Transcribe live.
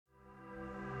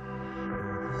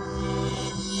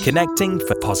Connecting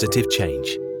for positive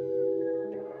change.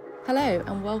 Hello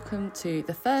and welcome to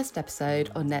the first episode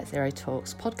of Net Zero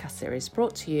Talks podcast series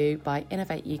brought to you by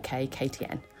Innovate UK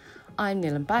KTN. I'm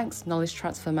Neelan Banks, Knowledge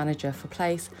Transfer Manager for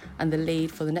Place and the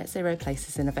lead for the Net Zero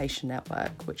Places Innovation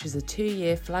Network, which is a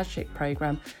 2-year flagship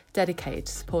programme dedicated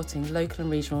to supporting local and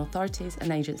regional authorities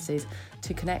and agencies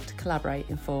to connect, collaborate,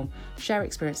 inform, share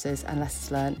experiences and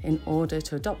lessons learned in order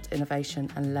to adopt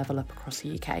innovation and level up across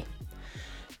the UK.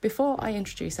 Before I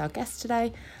introduce our guest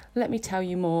today, let me tell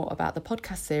you more about the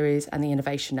podcast series and the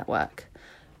Innovation Network.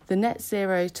 The Net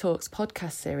Zero Talks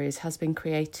podcast series has been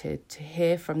created to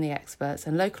hear from the experts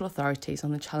and local authorities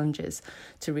on the challenges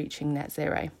to reaching net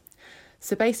zero.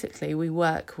 So basically, we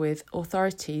work with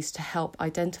authorities to help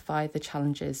identify the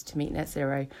challenges to meet net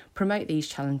zero, promote these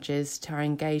challenges to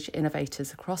engage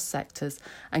innovators across sectors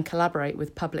and collaborate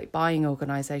with public buying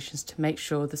organisations to make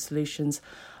sure the solutions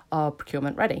are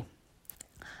procurement ready.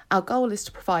 Our goal is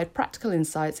to provide practical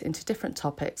insights into different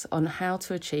topics on how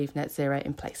to achieve net zero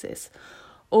in places.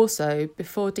 Also,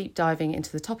 before deep diving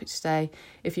into the topic today,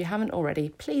 if you haven't already,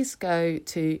 please go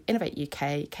to Innovate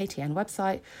UK KTN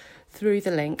website through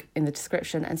the link in the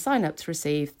description and sign up to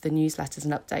receive the newsletters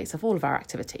and updates of all of our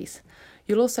activities.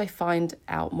 You'll also find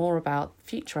out more about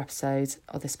future episodes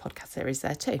of this podcast series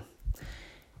there too.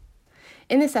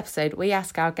 In this episode, we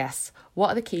ask our guests what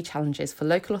are the key challenges for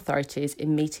local authorities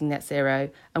in meeting net zero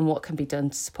and what can be done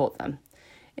to support them.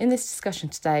 In this discussion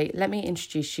today, let me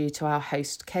introduce you to our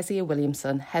host, Kezia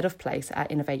Williamson, Head of Place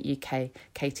at Innovate UK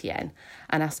KTN,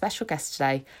 and our special guest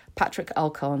today, Patrick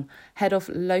Alcorn, Head of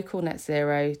Local Net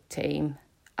Zero Team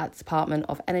at the Department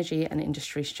of Energy and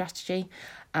Industry Strategy,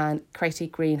 and Katie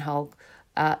Greenhalgh,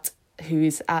 who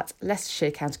is at Leicestershire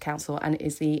County Council and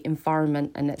is the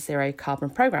Environment and Net Zero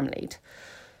Carbon Programme Lead.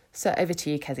 So over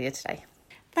to you, Kezia, today.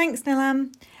 Thanks,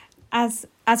 Neelam. As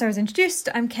I was introduced,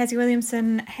 I'm Kezia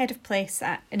Williamson, Head of Place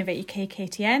at Innovate UK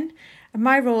KTN, and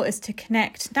my role is to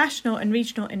connect national and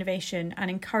regional innovation and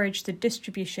encourage the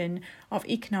distribution of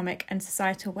economic and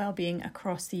societal wellbeing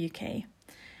across the UK.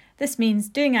 This means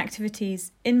doing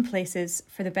activities in places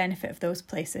for the benefit of those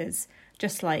places,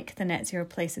 just like the Net Zero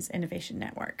Places Innovation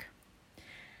Network.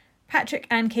 Patrick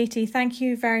and Katie, thank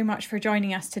you very much for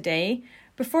joining us today.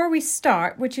 Before we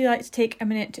start, would you like to take a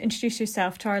minute to introduce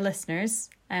yourself to our listeners?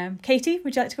 Katie,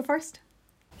 would you like to go first?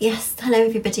 Yes, hello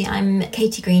everybody. I'm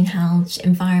Katie Greenhalgh,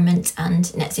 Environment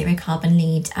and Net Zero Carbon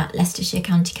Lead at Leicestershire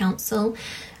County Council.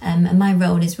 And my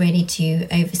role is really to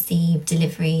oversee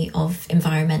delivery of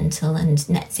environmental and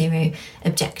net zero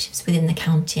objectives within the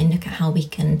county and look at how we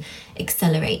can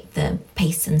accelerate the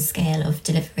pace and scale of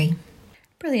delivery.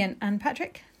 Brilliant. And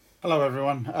Patrick? Hello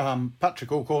everyone,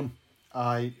 Patrick Alcorn.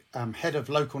 I am Head of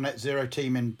Local Net Zero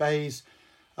Team in Bays,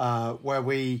 where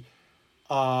we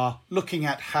are looking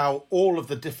at how all of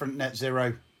the different net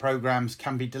zero programmes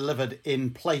can be delivered in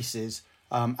places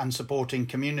and supporting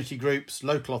community groups,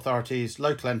 local authorities,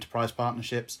 local enterprise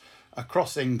partnerships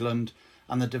across England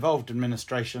and the devolved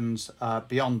administrations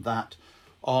beyond that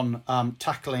on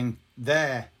tackling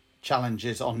their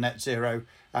challenges on net zero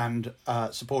and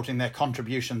supporting their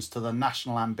contributions to the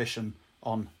national ambition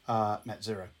on net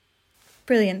zero.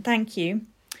 Brilliant, thank you.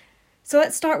 So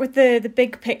let's start with the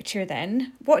big picture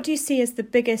then. What do you see as the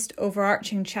biggest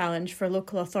overarching challenge for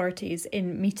local authorities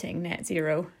in meeting net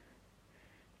zero?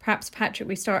 Perhaps, Patrick,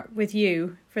 we start with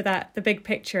you for that, the big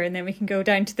picture, and then we can go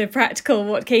down to the practical,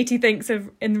 what Katie thinks of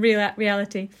in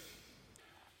reality.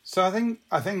 So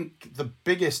I think the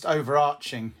biggest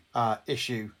overarching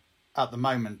issue at the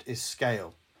moment is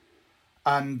scale.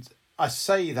 And I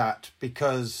say that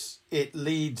because it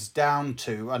leads down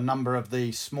to a number of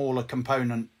the smaller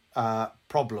component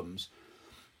problems.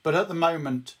 But at the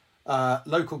moment,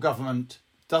 local government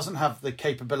doesn't have the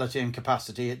capability and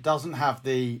capacity, it doesn't have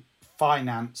the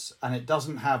finance, and it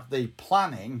doesn't have the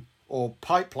planning or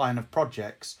pipeline of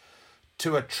projects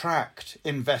to attract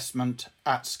investment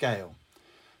at scale.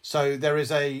 So there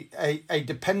is a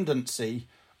dependency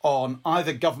on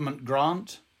either government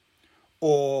grant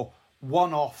or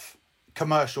one-off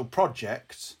commercial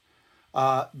projects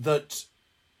that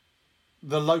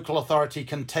the local authority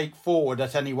can take forward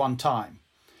at any one time.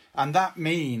 And that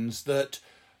means that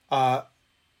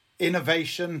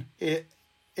innovation,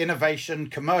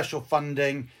 commercial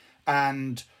funding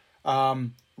and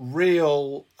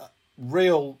real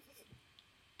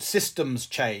systems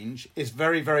change is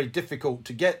very, very difficult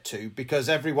to get to because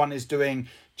everyone is doing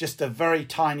just a very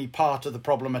tiny part of the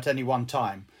problem at any one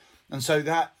time. And so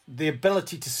that the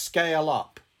ability to scale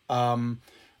up,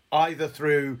 either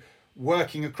through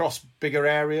working across bigger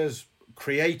areas,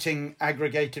 creating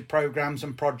aggregated programs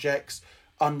and projects,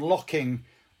 unlocking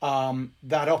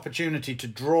that opportunity to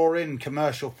draw in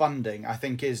commercial funding, I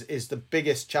think, is the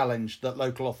biggest challenge that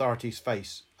local authorities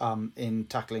face in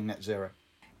tackling net zero.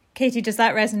 Katie, does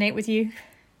that resonate with you?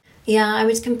 Yeah, I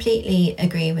would completely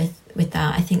agree with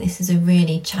that. I think this is a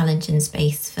really challenging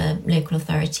space for local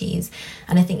authorities.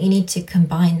 And I think you need to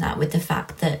combine that with the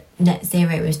fact that net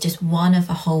zero is just one of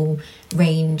a whole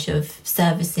range of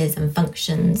services and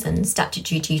functions and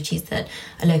statutory duties that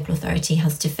a local authority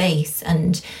has to face.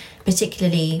 And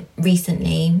particularly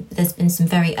recently, there's been some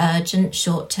very urgent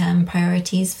short-term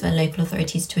priorities for local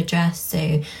authorities to address.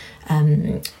 So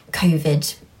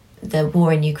COVID, the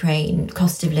war in Ukraine,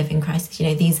 cost of living crisis,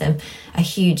 these are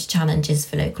huge challenges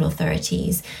for local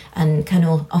authorities and can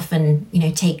often,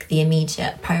 take the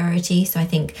immediate priority. So I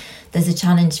think there's a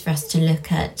challenge for us to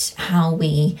look at how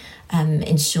we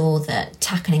ensure that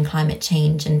tackling climate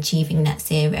change and achieving net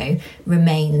zero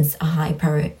remains a high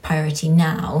priority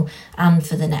now and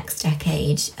for the next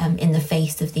decade in the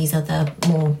face of these other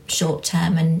more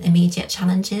short-term and immediate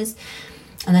challenges.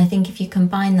 And I think if you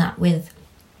combine that with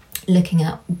looking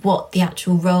at what the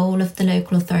actual role of the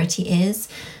local authority is.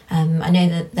 I know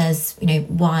that there's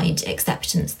wide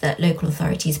acceptance that local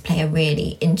authorities play a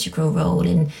really integral role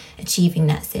in achieving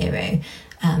net zero.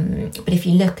 But if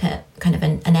you look at kind of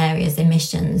an area's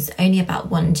emissions, only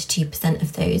about 1 to 2%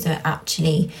 of those are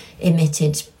actually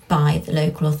emitted by the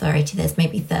local authority. There's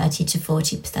maybe 30 to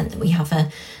 40% that we have a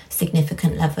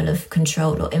significant level of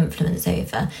control or influence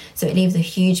over. So it leaves a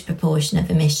huge proportion of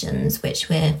emissions which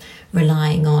we're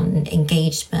relying on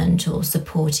engagement or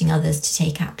supporting others to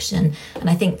take action. And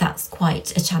I think that's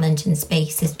quite a challenging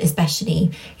space,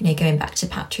 especially, going back to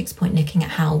Patrick's point, looking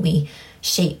at how we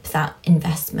shape that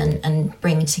investment and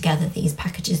bring together these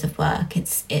packages of work.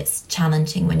 It's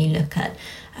challenging when you look at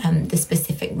the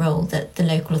specific role that the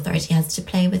local authority has to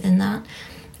play within that.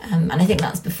 And I think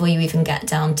that's before you even get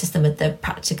down to some of the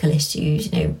practical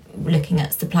issues, looking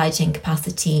at supply chain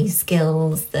capacity,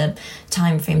 skills, the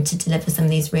time frame to deliver some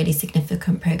of these really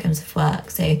significant programmes of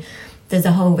work. So there's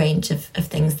a whole range of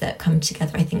things that come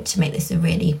together, I think, to make this a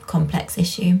really complex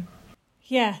issue.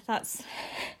 Yeah,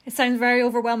 it sounds very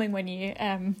overwhelming when you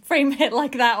frame it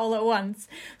like that all at once.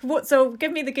 So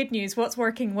give me the good news. What's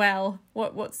working well?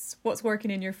 What's working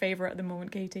in your favour at the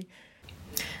moment, Katie?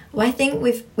 Well, I think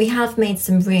we have made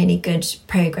some really good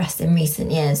progress in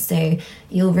recent years. So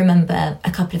you'll remember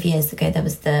a couple of years ago there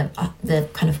was the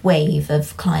kind of wave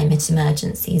of climate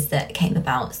emergencies that came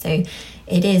about. So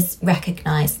it is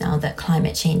recognised now that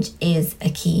climate change is a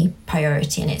key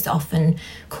priority and it's often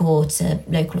core to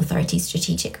local authorities'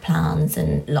 strategic plans,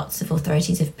 and lots of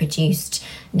authorities have produced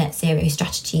net zero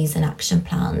strategies and action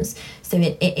plans. So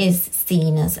it is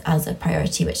seen as a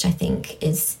priority, which I think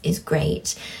is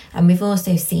great. And we've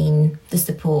also seen the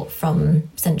support from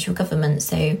central government.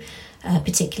 So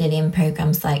particularly in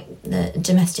programmes like the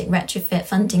domestic retrofit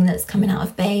funding that's coming out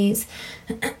of BEIS.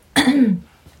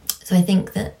 So I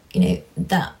think that,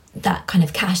 that kind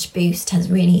of cash boost has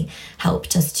really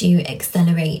helped us to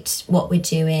accelerate what we're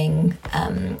doing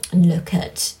and look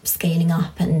at scaling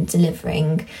up and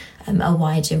delivering a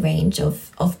wider range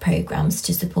of programmes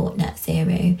to support net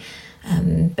zero.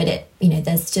 But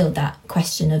there's still that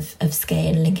question of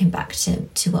scale, linking back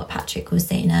to what Patrick was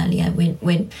saying earlier. We're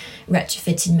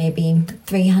retrofitting maybe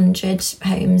 300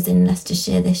 homes in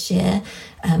Leicestershire this year.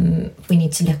 We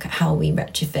need to look at how we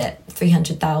retrofit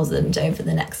 300,000 over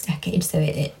the next decade. So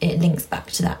it links back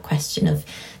to that question of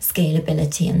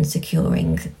scalability and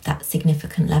securing that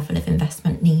significant level of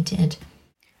investment needed.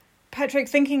 Patrick,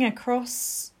 thinking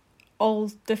across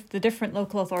all the different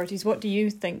local authorities, what do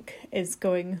you think is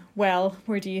going well?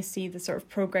 Where do you see the sort of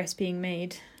progress being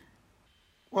made?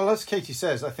 Well, as Katie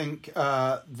says, I think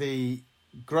the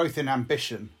growth in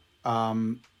ambition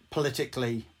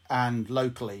politically and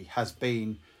locally has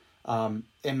been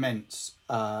immense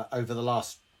over the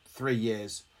last 3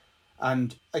 years.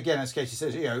 And again, as Katie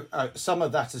says, some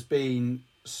of that has been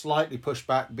slightly pushed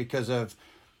back because of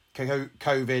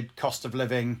COVID, cost of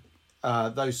living,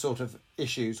 those sort of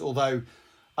issues. Although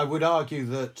I would argue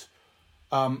that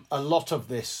a lot of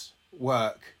this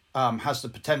work has the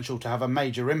potential to have a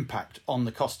major impact on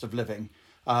the cost of living.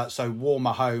 So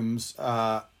warmer homes,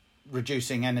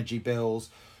 reducing energy bills,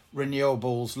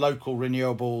 renewables, local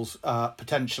renewables,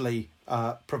 potentially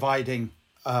providing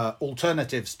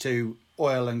alternatives to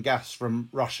oil and gas from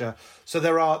Russia. So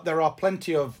there are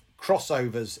plenty of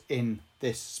crossovers in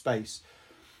this space.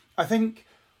 I think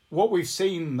what we've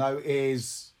seen, though,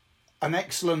 is an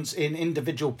excellence in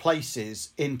individual places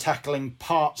in tackling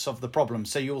parts of the problem.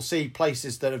 So you'll see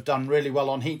places that have done really well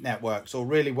on heat networks or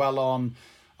really well on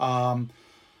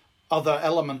other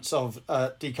elements of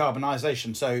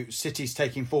decarbonisation. So cities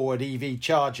taking forward EV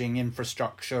charging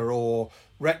infrastructure or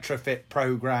retrofit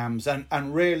programs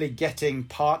and really getting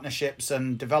partnerships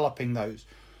and developing those.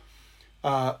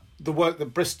 The work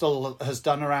that Bristol has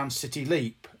done around City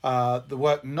Leap, the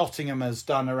work Nottingham has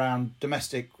done around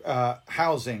domestic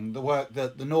housing, the work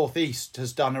that the North East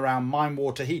has done around mine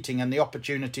water heating and the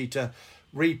opportunity to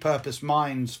repurpose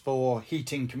mines for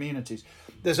heating communities.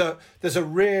 There's a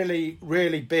really,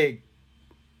 really big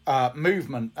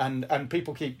movement, and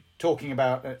people keep talking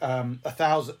about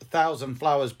 1,000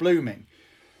 flowers blooming.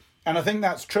 And I think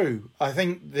that's true. I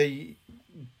think the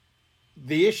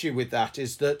issue with that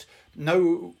is that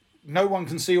no one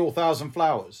can see all 1,000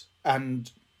 flowers, and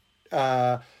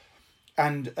so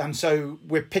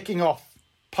we're picking off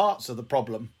parts of the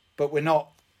problem, but we're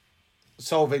not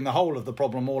solving the whole of the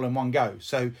problem all in one go.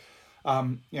 So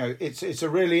it's a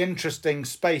really interesting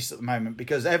space at the moment,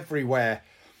 because everywhere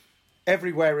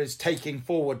is taking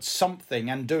forward something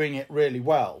and doing it really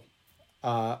well.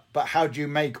 But how do you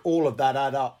make all of that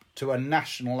add up to a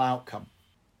national outcome?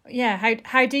 Yeah,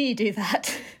 how do you do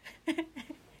that?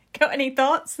 Got any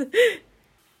thoughts?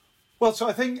 Well, so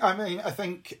I think,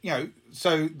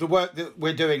 so the work that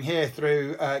we're doing here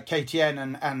through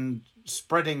KTN and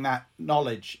spreading that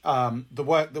knowledge, the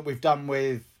work that we've done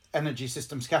with Energy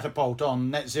Systems Catapult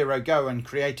on Net Zero Go and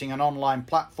creating an online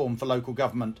platform for local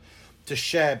government to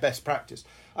share best practice.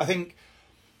 I think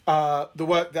the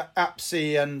work that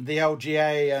APSI and the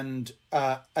LGA and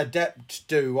ADEPT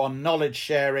do on knowledge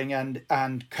sharing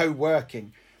and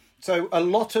co-working. So a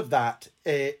lot of that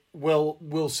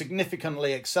will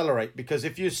significantly accelerate, because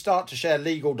if you start to share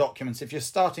legal documents, if you're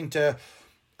starting to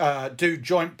do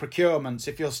joint procurements,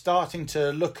 if you're starting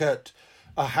to look at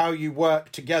how you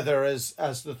work together as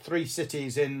the three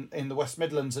cities in the West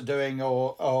Midlands are doing,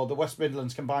 or the West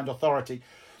Midlands Combined Authority,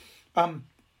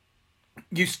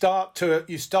 you start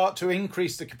to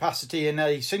increase the capacity in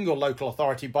a single local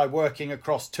authority by working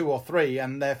across two or three,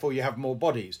 and therefore you have more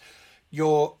bodies.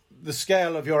 The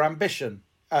scale of your ambition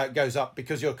goes up,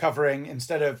 because you're covering,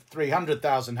 instead of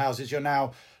 300,000 houses, you're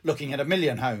now looking at 1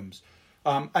 million homes.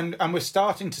 And we're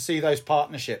starting to see those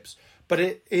partnerships, but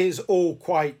it is all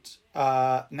quite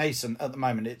nascent at the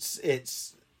moment.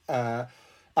 It's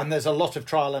and there's a lot of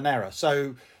trial and error.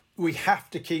 So we have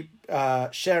to keep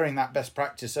sharing that best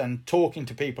practice and talking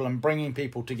to people and bringing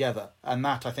people together. And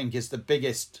that, I think, is the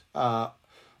biggest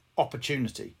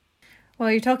opportunity. Well,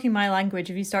 you're talking my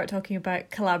language if you start talking about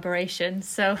collaboration.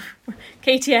 So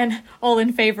KTN, all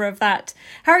in favour of that.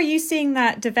 How are you seeing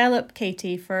that develop,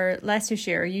 Katie, for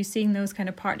Leicestershire? Are you seeing those kind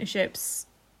of partnerships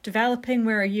developing?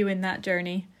 Where are you in that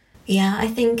journey? Yeah, I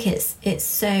think it's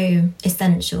so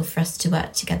essential for us to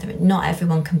work together. Not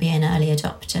everyone can be an early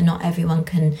adopter. Not everyone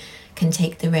can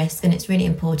take the risk, and it's really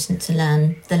important to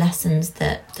learn the lessons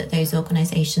that those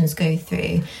organisations go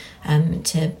through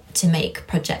to make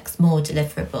projects more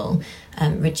deliverable,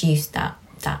 reduce that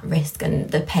risk and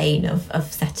the pain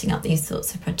of setting up these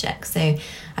sorts of projects. So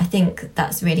I think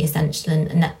that's really essential,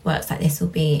 and networks like this will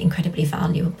be incredibly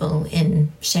valuable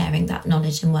in sharing that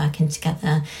knowledge and working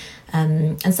together.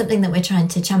 And something that we're trying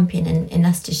to champion in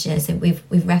Leicestershire, so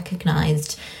we've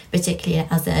recognised, particularly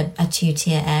as a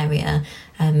two-tier area,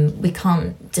 we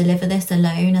can't deliver this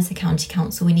alone as a county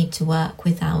council. We need to work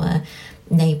with our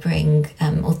neighbouring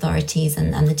authorities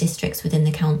and the districts within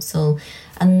the council,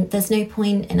 and there's no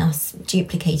point in us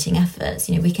duplicating efforts.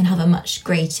 We can have a much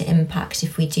greater impact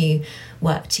if we do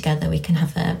work together. We can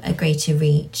have a greater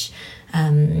reach,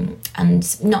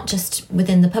 and not just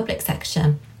within the public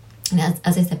sector.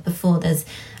 As I said before, there's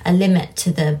a limit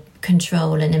to the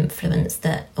control and influence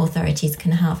that authorities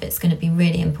can have. It's going to be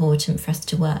really important for us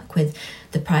to work with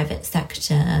the private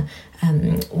sector,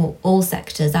 all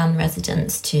sectors and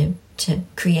residents to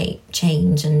create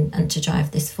change and to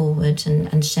drive this forward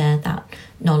and share that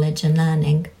knowledge and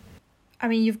learning. I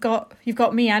mean, you've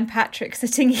got me and Patrick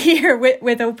sitting here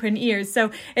with open ears. So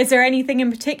is there anything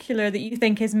in particular that you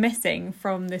think is missing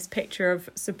from this picture of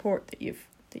support that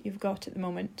you've got at the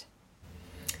moment?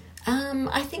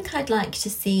 I think I'd like to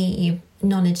see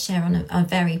knowledge share on a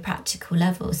very practical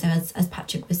level. So as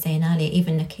Patrick was saying earlier,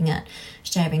 even looking at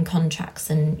sharing contracts,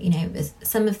 and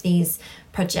some of these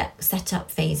project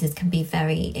setup phases can be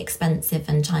very expensive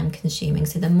and time consuming.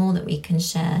 So the more that we can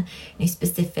share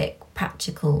specific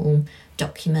practical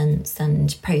documents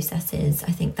and processes,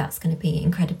 I think that's going to be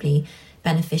incredibly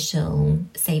beneficial,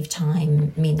 save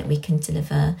time, mean that we can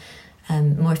deliver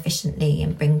more efficiently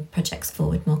and bring projects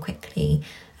forward more quickly.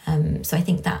 So I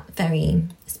think that very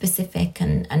specific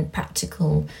and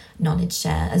practical knowledge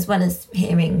share, as well as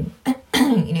hearing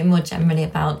more generally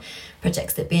about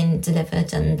projects that are being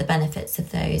delivered and the benefits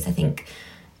of those. I think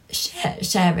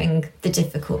sharing the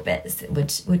difficult bits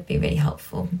would be really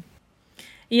helpful.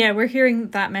 Yeah, we're hearing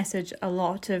that message a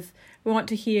lot of, we want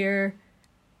to hear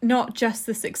not just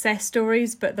the success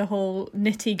stories, but the whole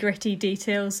nitty gritty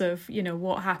details of,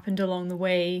 what happened along the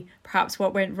way, perhaps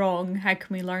what went wrong, how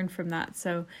can we learn from that?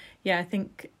 So yeah, I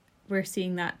think we're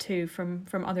seeing that too from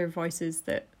other voices,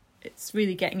 that it's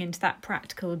really getting into that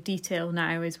practical detail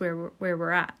now is where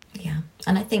we're at. Yeah,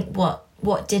 and I think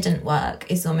what didn't work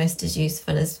is almost as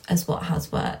useful as what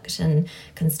has worked, and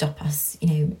can stop us,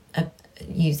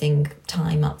 using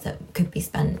time up that could be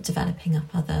spent developing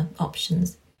up other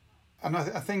options. And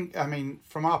I think,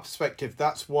 from our perspective,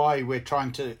 that's why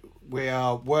we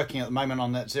are working at the moment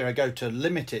on Net Zero Go to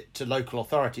limit it to local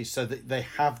authorities so that they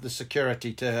have the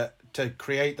security to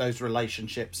create those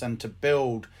relationships and to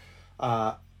build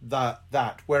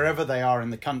that wherever they are in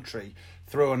the country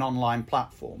through an online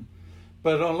platform.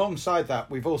 But alongside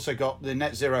that, we've also got the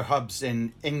Net Zero hubs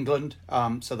in England.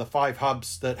 So the 5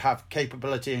 hubs that have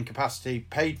capability and capacity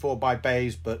paid for by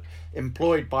BEIS, but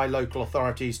employed by local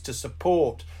authorities to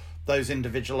support those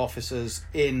individual officers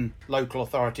in local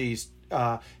authorities,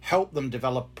 help them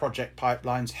develop project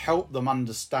pipelines, help them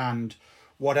understand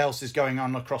what else is going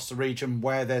on across the region,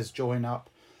 where there's join up.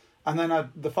 And then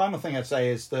the final thing I'd say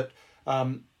is that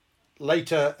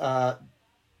later,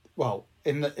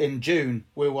 in June,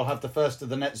 we will have the first of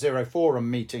the Net Zero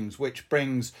Forum meetings, which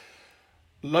brings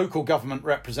local government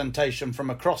representation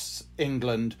from across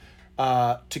England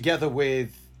together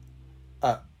with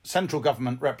central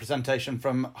government representation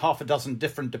from half a dozen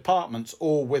different departments,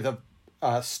 all with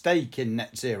a stake in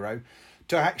net zero,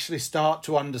 to actually start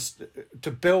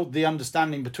to build the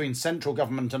understanding between central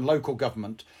government and local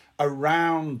government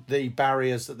around the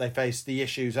barriers that they face, the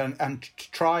issues, and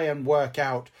to try and work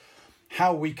out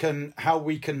how we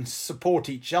can support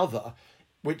each other,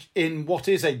 which in what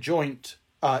is a joint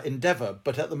endeavour,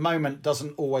 but at the moment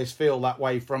doesn't always feel that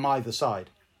way from either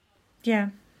side. Yeah,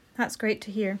 that's great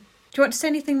to hear. Do you want to say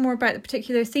anything more about the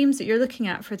particular themes that you're looking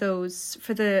at for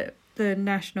the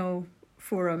National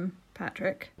Forum,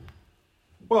 Patrick?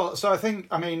 Well, so I think,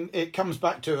 it comes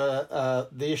back to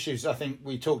the issues I think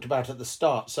we talked about at the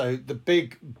start. So the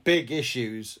big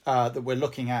issues that we're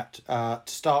looking at to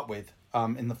start with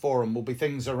in the forum will be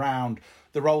things around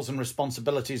the roles and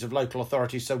responsibilities of local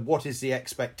authorities. So what is the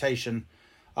expectation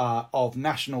of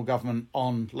national government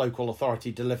on local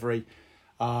authority delivery?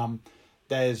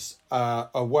 There's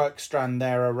a work strand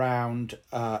there around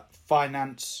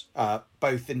finance,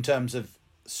 both in terms of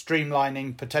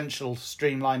potential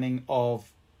streamlining of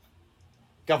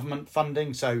government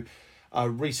funding. So a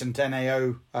recent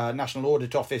NAO, National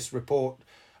Audit Office report,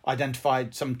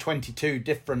 identified some 22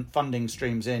 different funding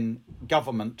streams in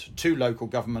government to local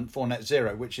government for net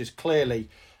zero, which is clearly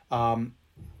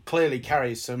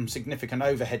carries some significant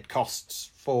overhead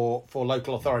costs for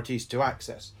local authorities to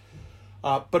access.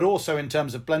 But also in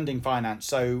terms of blending finance,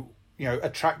 so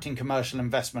attracting commercial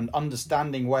investment,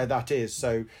 understanding where that is.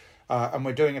 So, and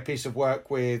we're doing a piece of work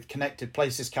with Connected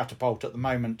Places Catapult at the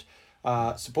moment,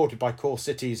 supported by Core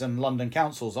Cities and London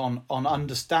councils on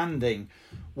understanding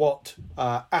what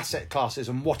asset classes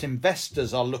and what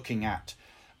investors are looking at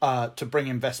to bring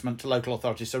investment to local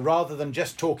authorities. So rather than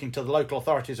just talking to the local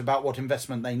authorities about what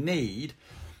investment they need,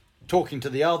 talking to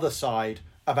the other side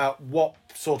about what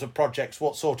sort of projects,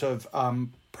 what sort of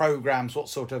programs, what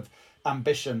sort of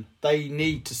ambition they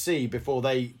need to see before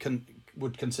they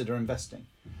would consider investing.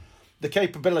 The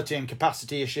capability and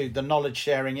capacity issue, the knowledge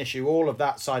sharing issue, all of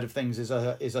that side of things is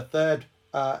a third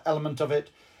element of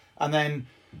it. And then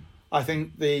I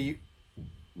think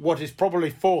what is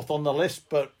probably fourth on the list,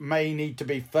 but may need to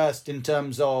be first in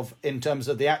terms of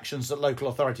the actions that local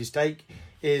authorities take,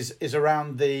 is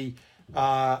around the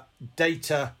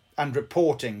data and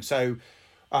reporting. So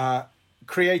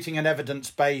creating an evidence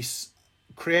base,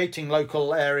 creating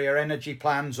local area energy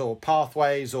plans or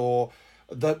pathways or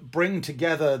that bring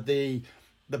together the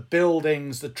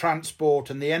buildings, the transport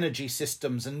and the energy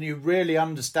systems, and you really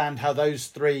understand how those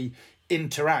three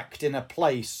interact in a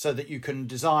place so that you can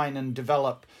design and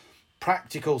develop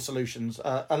practical solutions.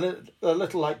 A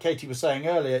little like Katie was saying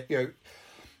earlier,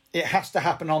 it has to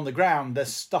happen on the ground.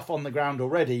 There's stuff on the ground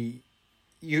already.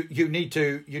 You need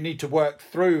to work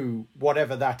through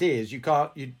whatever that is.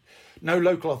 No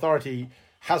local authority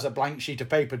has a blank sheet of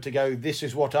paper to go, this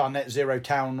is what our net zero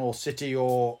town or city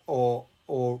or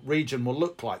region will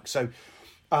look like. So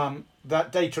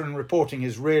that data and reporting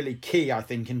is really key, I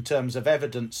think, in terms of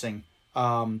evidencing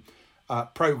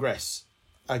progress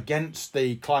against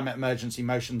the climate emergency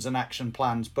motions and action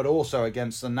plans, but also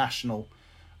against the national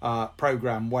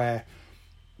programme, where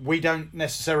we don't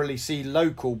necessarily see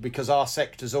local because our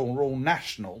sectors are all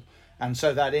national. And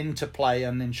so that interplay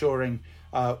and ensuring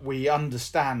we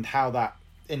understand how that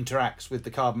interacts with the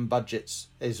carbon budgets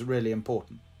is really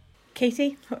important.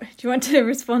 Katie, do you want to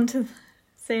respond to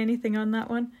say anything on that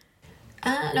one?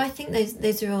 No, I think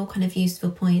those are all kind of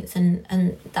useful points,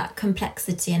 and that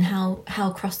complexity and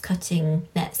how cross-cutting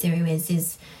net zero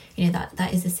is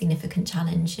that is a significant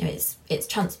challenge. It's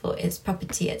transport, it's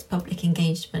property, it's public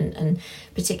engagement, and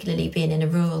particularly being in a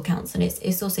rural council,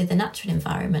 it's also the natural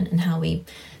environment and how we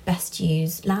best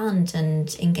use land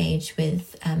and engage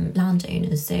with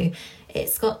landowners. So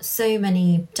it's got so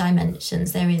many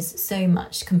dimensions. There is so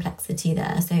much complexity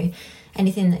there. So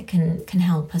anything that can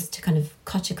help us to kind of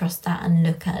cut across that and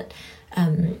look at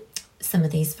some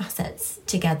of these facets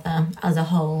together as a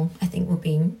whole, I think will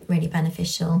be really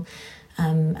beneficial.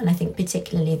 And I think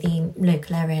particularly the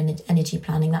local area energy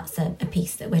planning, that's a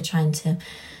piece that we're trying to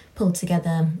pull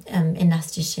together in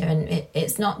Leicestershire, and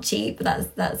it's not cheap. That's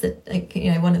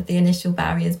one of the initial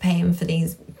barriers, paying for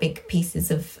these big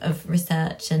pieces of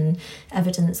research and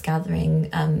evidence gathering.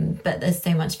 But there's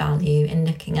so much value in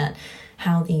looking at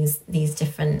how these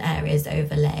different areas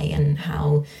overlay and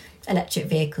how electric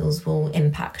vehicles will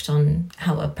impact on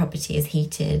how a property is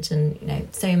heated, and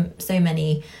so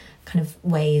many kind of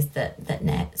ways that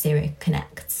net zero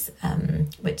connects,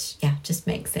 which just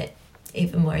makes it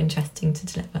even more interesting to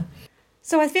deliver.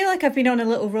 So I feel like I've been on a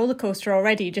little roller coaster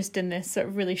already just in this sort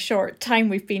of really short time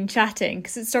we've been chatting,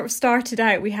 because it sort of started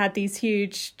out, we had these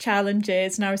huge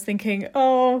challenges and I was thinking,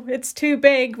 oh, it's too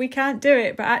big, we can't do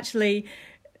it. But actually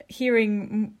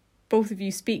hearing both of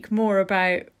you speak more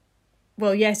about,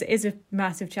 well, yes, it is a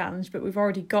massive challenge, but we've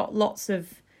already got lots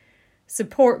of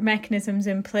support mechanisms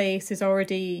in place. There's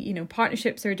already,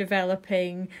 partnerships are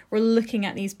developing. We're looking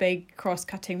at these big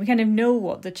cross-cutting. We kind of know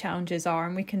what the challenges are,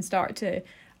 and we can start to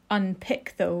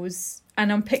unpick those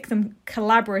and unpick them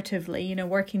collaboratively,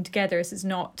 working together. This is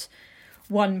not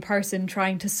one person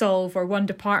trying to solve, or one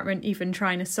department even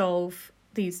trying to solve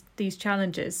these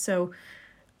challenges. So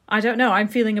I don't know, I'm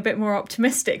feeling a bit more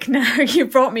optimistic now. You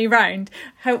brought me round.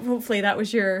 Hopefully that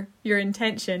was your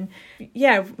intention.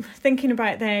 Yeah, thinking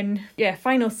about then,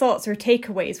 final thoughts or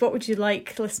takeaways. What would you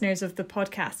like listeners of the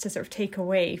podcast to sort of take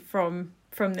away from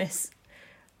this,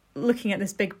 looking at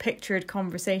this big pictured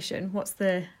conversation? What's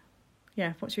your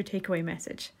takeaway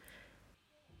message?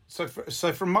 So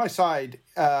from my side,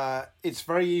 it's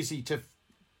very easy to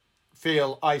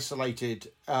feel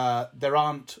isolated. There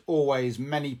aren't always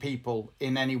many people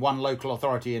in any one local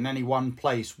authority, in any one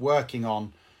place, working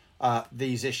on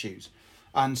these issues.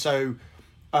 And so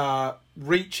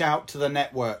reach out to the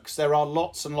networks. There are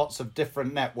lots and lots of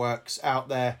different networks out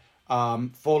there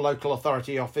for local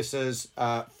authority officers,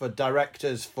 for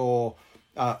directors, for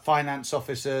finance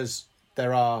officers.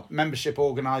 There are membership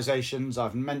organisations.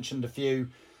 I've mentioned a few.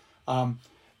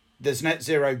 There's Net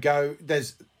Zero Go.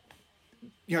 There's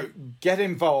get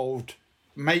involved,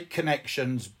 make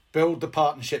connections, build the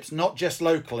partnerships, not just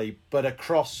locally, but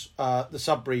across the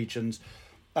sub-regions.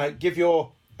 Give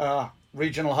your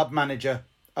regional hub manager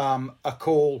a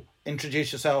call,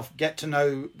 introduce yourself, get to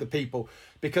know the people,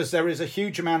 because there is a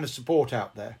huge amount of support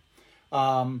out there.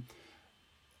 I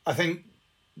think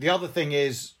the other thing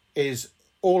is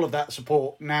all of that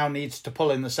support now needs to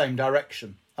pull in the same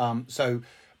direction. So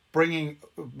bringing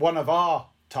one of our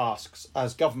tasks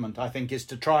as government, I think, is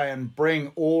to try and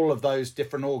bring all of those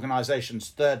different organisations,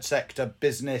 third sector,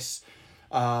 business,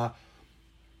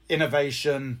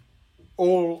 innovation,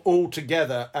 all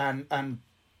together and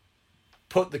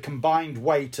put the combined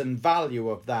weight and value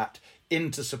of that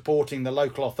into supporting the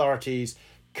local authorities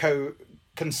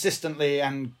consistently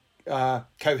and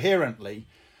coherently,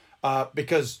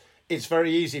 because it's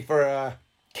very easy for a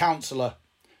councillor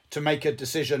to make a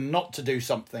decision not to do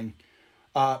something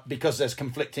because there's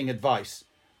conflicting advice.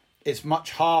 It's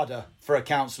much harder for a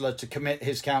councillor to commit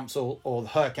his council or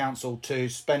her council to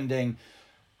spending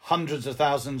hundreds of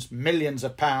thousands, millions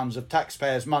of pounds of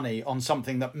taxpayers' money on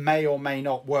something that may or may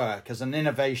not work as an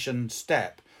innovation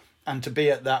step, and to be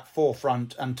at that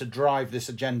forefront and to drive this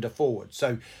agenda forward.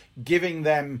 So giving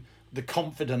them the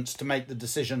confidence to make the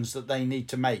decisions that they need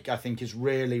to make, I think, is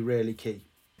really, really key.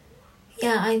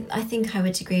 Yeah, I think I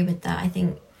would agree with that. I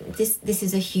think this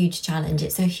is a huge challenge.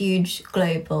 It's a huge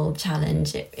global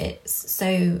challenge. It's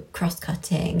so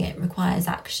cross-cutting. It requires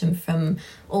action from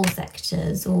all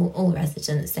sectors, all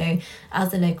residents. So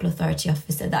as a local authority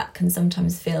officer, that can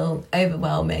sometimes feel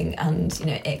overwhelming, and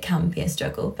it can be a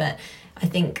struggle. But I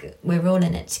think we're all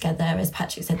in it together. As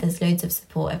Patrick said, there's loads of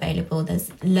support available.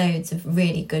 There's loads of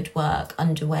really good work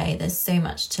underway. There's so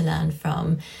much to learn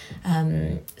from.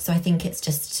 So I think it's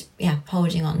just,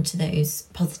 holding on to those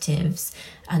positives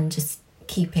and just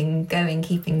keeping going,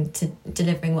 keeping to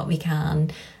delivering what we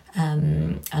can,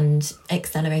 and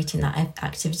accelerating that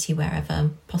activity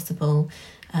wherever possible.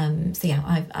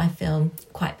 I feel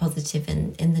quite positive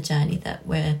in the journey that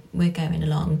we're going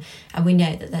along, and we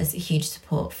know that there's a huge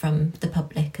support from the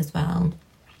public as well,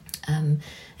 and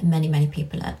many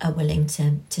people are willing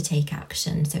to take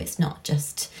action. So it's not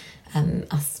just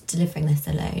us delivering this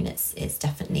alone. It's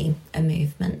definitely a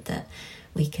movement that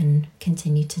we can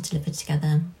continue to deliver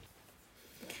together.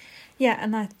 Yeah,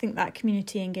 and I think that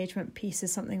community engagement piece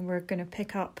is something we're going to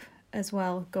pick up as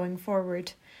well going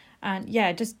forward. And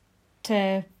just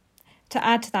to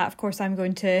add to that, of course, I'm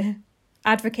going to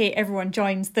advocate everyone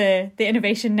joins the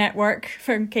Innovation Network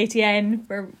from KTN,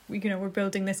 where we're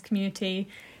building this community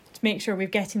to make sure we're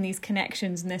getting these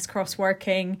connections and this cross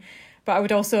working. But I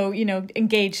would also,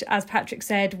 engage, as Patrick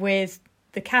said, with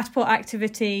the catapult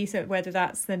activity. So whether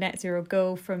that's the Net Zero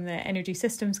Go from the Energy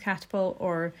Systems Catapult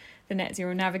or the Net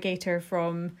Zero Navigator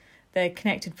from the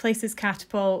Connected Places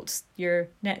Catapult, your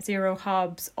Net Zero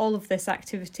hubs, all of this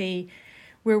activity.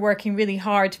 We're working really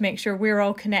hard to make sure we're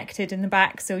all connected in the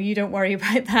back, so you don't worry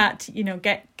about that.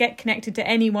 Get connected to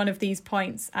any one of these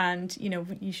points, and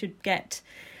you should get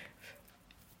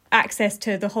access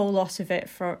to the whole lot of it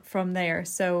from there.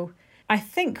 So I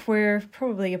think we're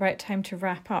probably about time to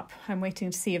wrap up. I'm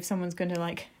waiting to see if someone's going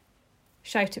to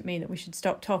shout at me that we should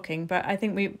stop talking, but I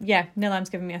think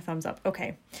Nilam's giving me a thumbs up.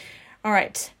 Okay, all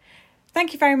right.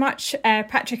 Thank you very much,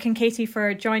 Patrick and Katie,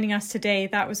 for joining us today.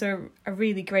 That was a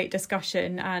really great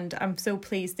discussion, and I'm so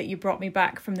pleased that you brought me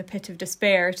back from the pit of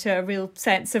despair to a real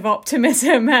sense of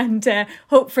optimism and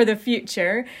hope for the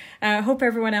future. Hope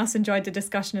everyone else enjoyed the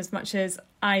discussion as much as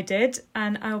I did,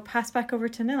 and I'll pass back over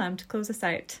to Nilam to close us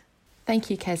out. Thank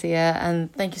you, Kezia,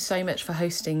 and thank you so much for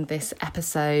hosting this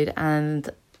episode. And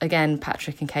again,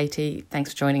 Patrick and Katie,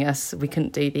 thanks for joining us. We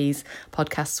couldn't do these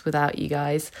podcasts without you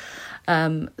guys.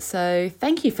 So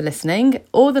thank you for listening.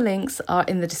 All the links are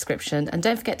in the description, and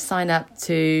don't forget to sign up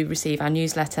to receive our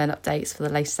newsletter and updates for the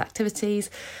latest activities,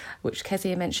 which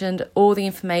Kezia mentioned. All the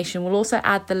information. We'll also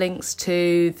add the links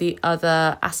to the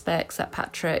other aspects that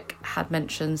Patrick had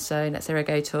mentioned, so Net Zero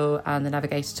Go tool and the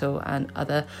Navigator tool, and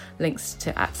other links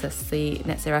to access the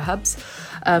Net Zero hubs.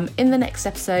 In the next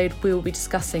episode, we will be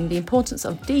discussing the importance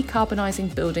of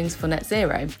decarbonising buildings for net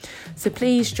zero. So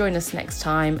please join us next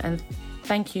time, and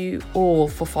thank you all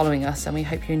for following us, and we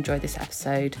hope you enjoyed this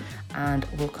episode, and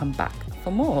we'll come back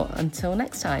for more. Until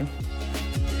next time.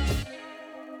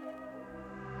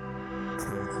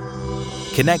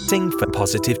 Connecting for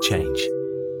positive change.